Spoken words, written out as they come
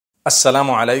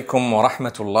Assalamu alaikum wa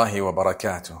rahmatullahi wa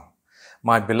barakatuh.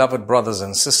 My beloved brothers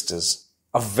and sisters,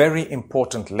 a very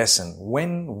important lesson.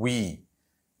 When we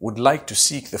would like to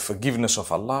seek the forgiveness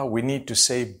of Allah, we need to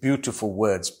say beautiful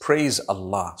words. Praise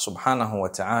Allah subhanahu wa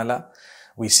ta'ala.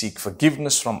 We seek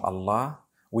forgiveness from Allah.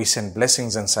 We send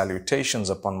blessings and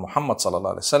salutations upon Muhammad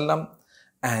sallallahu alaihi wasallam,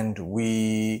 and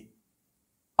we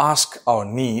ask our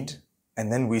need,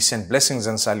 and then we send blessings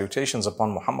and salutations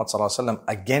upon Muhammad sallallahu alaihi wasallam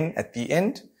again at the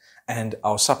end, and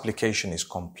our supplication is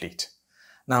complete.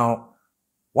 Now,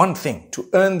 one thing, to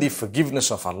earn the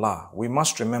forgiveness of Allah, we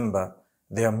must remember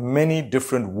there are many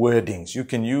different wordings. You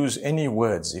can use any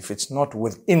words. If it's not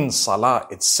within salah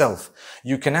itself,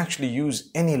 you can actually use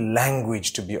any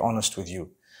language, to be honest with you.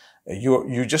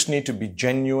 You just need to be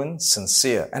genuine,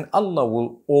 sincere, and Allah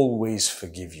will always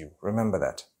forgive you. Remember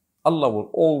that. Allah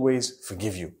will always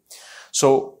forgive you.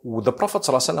 So the Prophet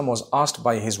ﷺ was asked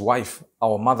by his wife,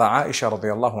 our mother Aisha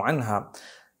radiallahu anha,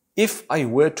 if I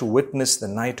were to witness the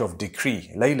night of decree,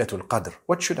 Lailathul Qadr,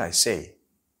 what should I say?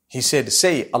 He said,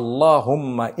 say,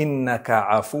 Allahumma innaka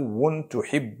afuwun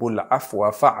tuhibbul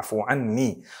afwa fa'fu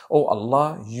anni. Oh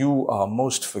Allah, you are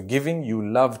most forgiving, you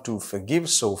love to forgive,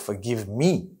 so forgive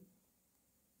me.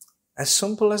 As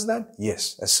simple as that?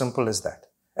 Yes, as simple as that.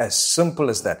 As simple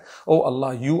as that. Oh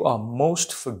Allah, you are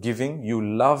most forgiving. You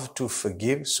love to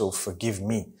forgive, so forgive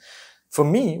me. For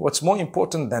me, what's more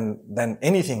important than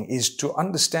anything is to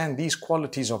understand these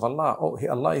qualities of Allah. Oh,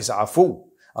 Allah is afu.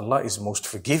 Allah is most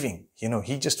forgiving.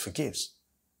 He just forgives.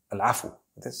 Al-afu.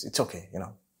 It's okay,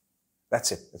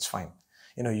 That's it. It's fine.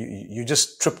 You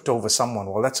just tripped over someone.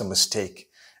 Well, that's a mistake.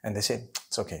 And they say,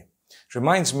 it's okay. It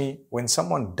reminds me when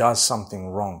someone does something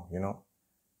wrong,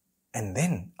 and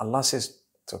then Allah says,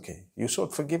 it's okay. You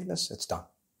sought forgiveness, it's done.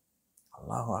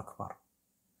 Allahu Akbar.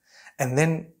 And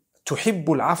then,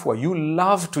 tuhibbul afwa, you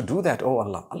love to do that, oh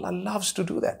Allah. Allah loves to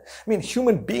do that. I mean,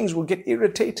 human beings will get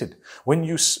irritated when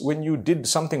you did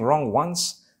something wrong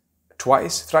once,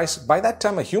 twice, thrice. By that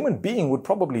time, a human being would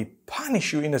probably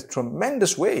punish you in a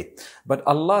tremendous way. But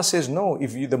Allah says, no,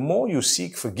 the more you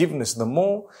seek forgiveness, the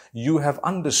more you have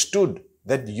understood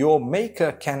that your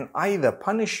Maker can either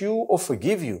punish you or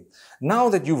forgive you. Now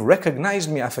that you've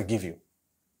recognized me, I forgive you.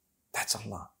 That's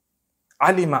Allah.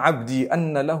 علم عبدي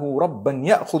أن له ربا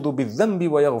يأخذ بالذنب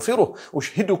ويغفره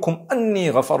أشهدكم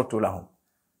أني غفرت لهم.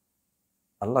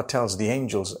 Allah tells the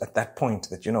angels at that point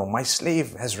that, my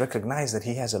slave has recognized that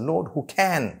he has a Lord who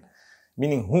can,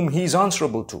 meaning whom he's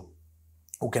answerable to,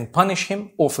 who can punish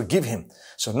him or forgive him.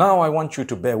 So now I want you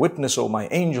to bear witness, O my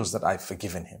angels, that I've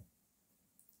forgiven him.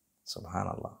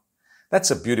 Subhanallah.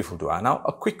 That's a beautiful dua. Now,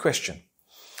 a quick question.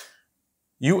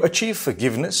 You achieve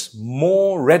forgiveness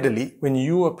more readily when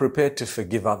you are prepared to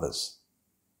forgive others.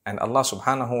 And Allah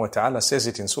subhanahu wa ta'ala says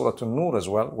it in Surah An-Nur as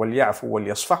well. وَلْيَعْفُوا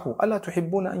وَلْيَصْفَحُوا أَلَا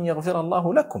تُحِبُّونَ أَن يَغْفِرَ اللَّهُ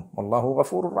لَكُمْ وَاللَّهُ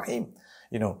غَفُورٌ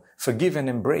رَحِيمٌ. Forgive and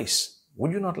embrace.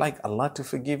 Would you not like Allah to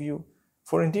forgive you?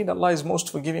 For indeed Allah is most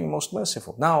forgiving, most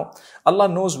merciful. Now, Allah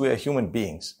knows we are human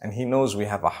beings, and He knows we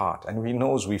have a heart, and He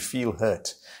knows we feel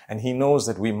hurt, and He knows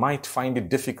that we might find it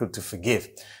difficult to forgive.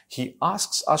 He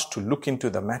asks us to look into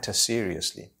the matter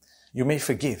seriously. You may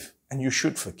forgive, and you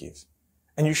should forgive,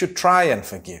 and you should try and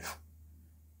forgive.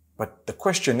 But the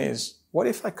question is, what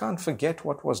if I can't forget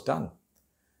what was done?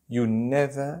 You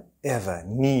never ever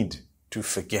need to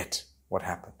forget what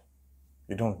happened.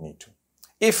 You don't need to.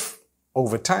 If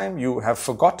over time you have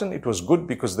forgotten, it was good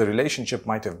because the relationship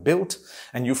might have built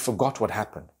and you forgot what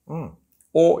happened.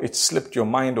 Or it slipped your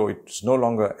mind, or it's no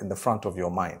longer in the front of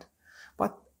your mind.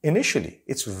 But initially,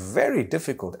 it's very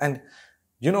difficult. And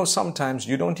sometimes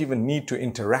you don't even need to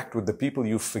interact with the people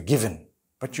you've forgiven,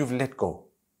 but you've let go.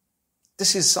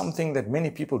 This is something that many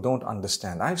people don't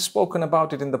understand. I've spoken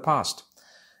about it in the past,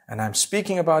 and I'm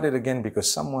speaking about it again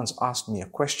because someone's asked me a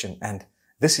question, and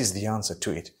this is the answer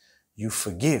to it. You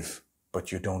forgive,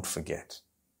 but you don't forget.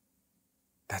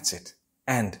 That's it.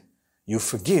 And you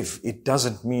forgive, it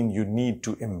doesn't mean you need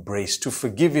to embrace. To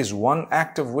forgive is one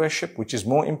act of worship, which is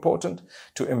more important.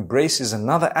 To embrace is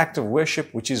another act of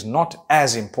worship, which is not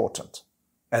as important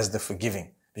as the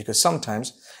forgiving. Because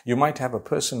sometimes you might have a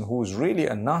person who is really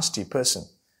a nasty person.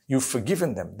 You've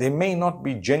forgiven them. They may not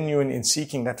be genuine in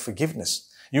seeking that forgiveness.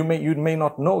 You may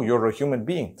not know you're a human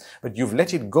being, but you've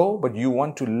let it go, but you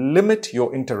want to limit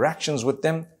your interactions with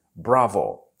them.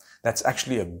 Bravo. That's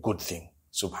actually a good thing.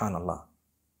 Subhanallah.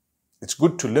 It's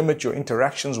good to limit your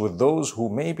interactions with those who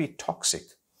may be toxic,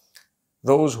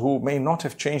 those who may not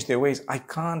have changed their ways. I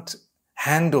can't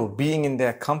handle being in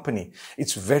their company.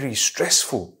 It's very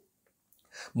stressful.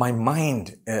 My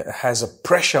mind has a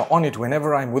pressure on it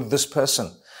whenever I'm with this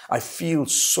person. I feel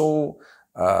so,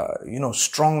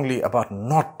 strongly about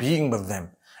not being with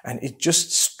them. and it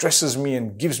just stresses me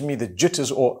and gives me the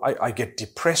jitters, or I get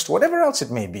depressed, whatever else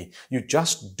it may be. You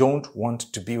just don't want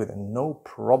to be with them. No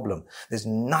problem. There's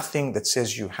nothing that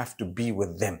says you have to be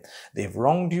with them. They've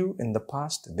wronged you in the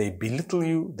past. They belittle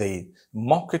you. They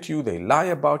mock at you. They lie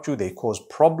about you. They cause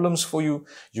problems for you.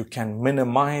 You can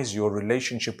minimize your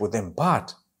relationship with them,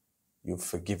 but you've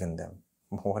forgiven them.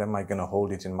 What am I going to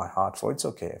hold it in my heart for? It's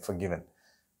okay, forgiven.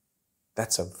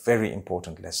 That's a very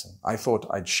important lesson. I thought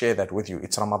I'd share that with you.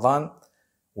 It's Ramadan.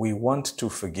 We want to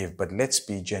forgive, but let's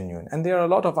be genuine. And there are a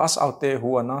lot of us out there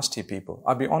who are nasty people.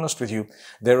 I'll be honest with you.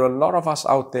 There are a lot of us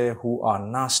out there who are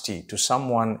nasty to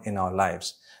someone in our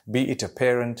lives. Be it a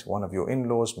parent, one of your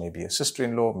in-laws, maybe a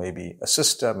sister-in-law, maybe a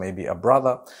sister, maybe a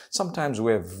brother. Sometimes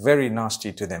we're very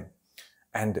nasty to them.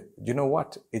 And you know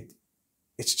what?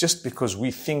 It's just because we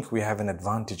think we have an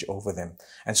advantage over them.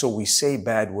 And so we say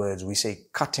bad words, we say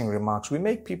cutting remarks, we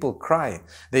make people cry.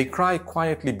 They cry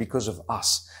quietly because of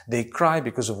us. They cry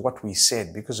because of what we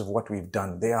said, because of what we've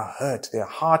done. They are hurt, their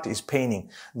heart is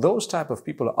paining. Those type of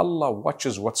people, Allah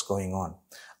watches what's going on.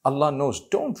 Allah knows.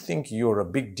 Don't think you're a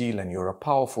big deal and you're a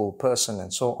powerful person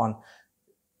and so on.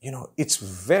 You know, it's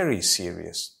very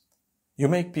serious. You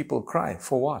make people cry.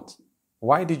 For what?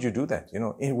 Why did you do that? You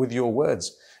know, with your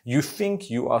words. You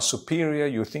think you are superior,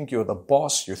 you think you're the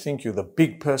boss, you think you're the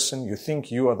big person, you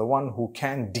think you are the one who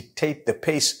can dictate the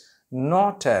pace.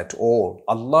 Not at all.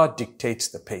 Allah dictates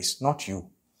the pace, not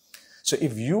you. So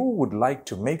if you would like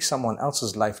to make someone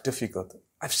else's life difficult,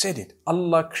 I've said it,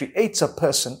 Allah creates a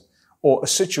person or a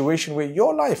situation where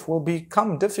your life will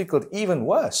become difficult, even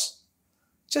worse.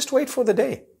 Just wait for the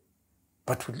day.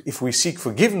 But if we seek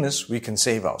forgiveness, we can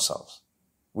save ourselves.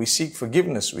 We seek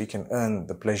forgiveness, we can earn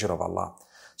the pleasure of Allah.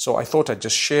 So I thought I'd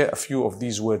just share a few of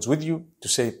these words with you to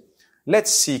say,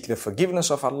 let's seek the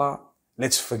forgiveness of Allah.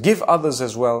 Let's forgive others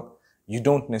as well. You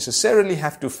don't necessarily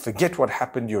have to forget what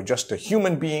happened. You're just a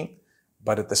human being.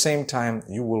 But at the same time,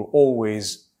 you will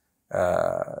always,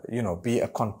 be a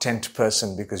content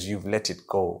person because you've let it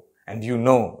go. And you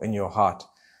know in your heart,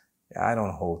 I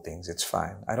don't hold things. It's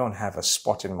fine. I don't have a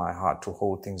spot in my heart to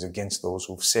hold things against those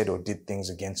who've said or did things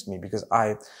against me, because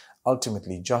I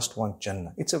ultimately just want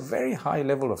Jannah. It's a very high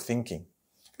level of thinking,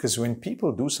 because when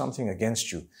people do something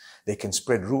against you, they can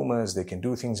spread rumors, they can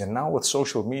do things. And now with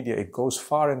social media, it goes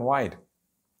far and wide.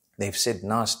 They've said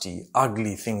nasty,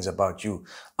 ugly things about you,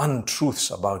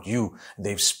 untruths about you.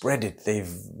 They've spread it. They've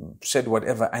said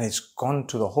whatever, and it's gone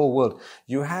to the whole world.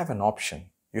 You have an option.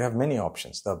 You have many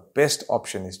options. The best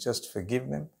option is just forgive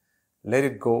them, let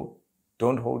it go,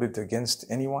 don't hold it against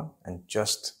anyone, and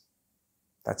just,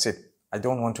 that's it. I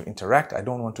don't want to interact. I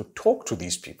don't want to talk to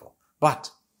these people,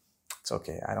 but it's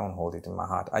okay. I don't hold it in my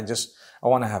heart. I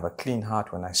want to have a clean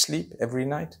heart when I sleep every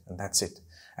night, and that's it.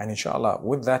 And inshallah,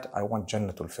 with that, I want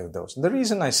Jannatul Firdaus. The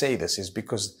reason I say this is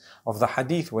because of the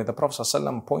hadith where the Prophet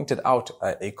ﷺ pointed out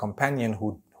a companion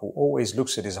who always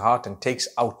looks at his heart and takes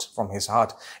out from his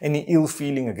heart any ill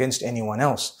feeling against anyone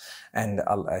else. And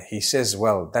he says,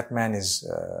 well, that man is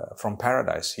from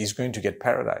paradise. He's going to get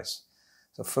paradise.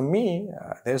 So for me,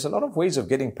 there's a lot of ways of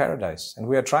getting paradise, and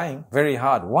we are trying very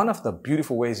hard. One of the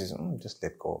beautiful ways is just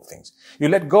let go of things. You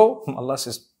let go, Allah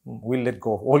says, we'll let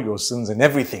go of all your sins and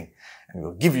everything, and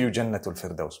we'll give you Jannatul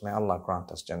Firdaus. May Allah grant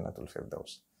us Jannatul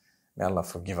Firdaus. May Allah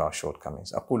forgive our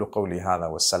shortcomings. أقول قولي هذا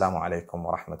والسلام عليكم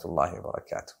ورحمة الله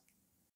وبركاته.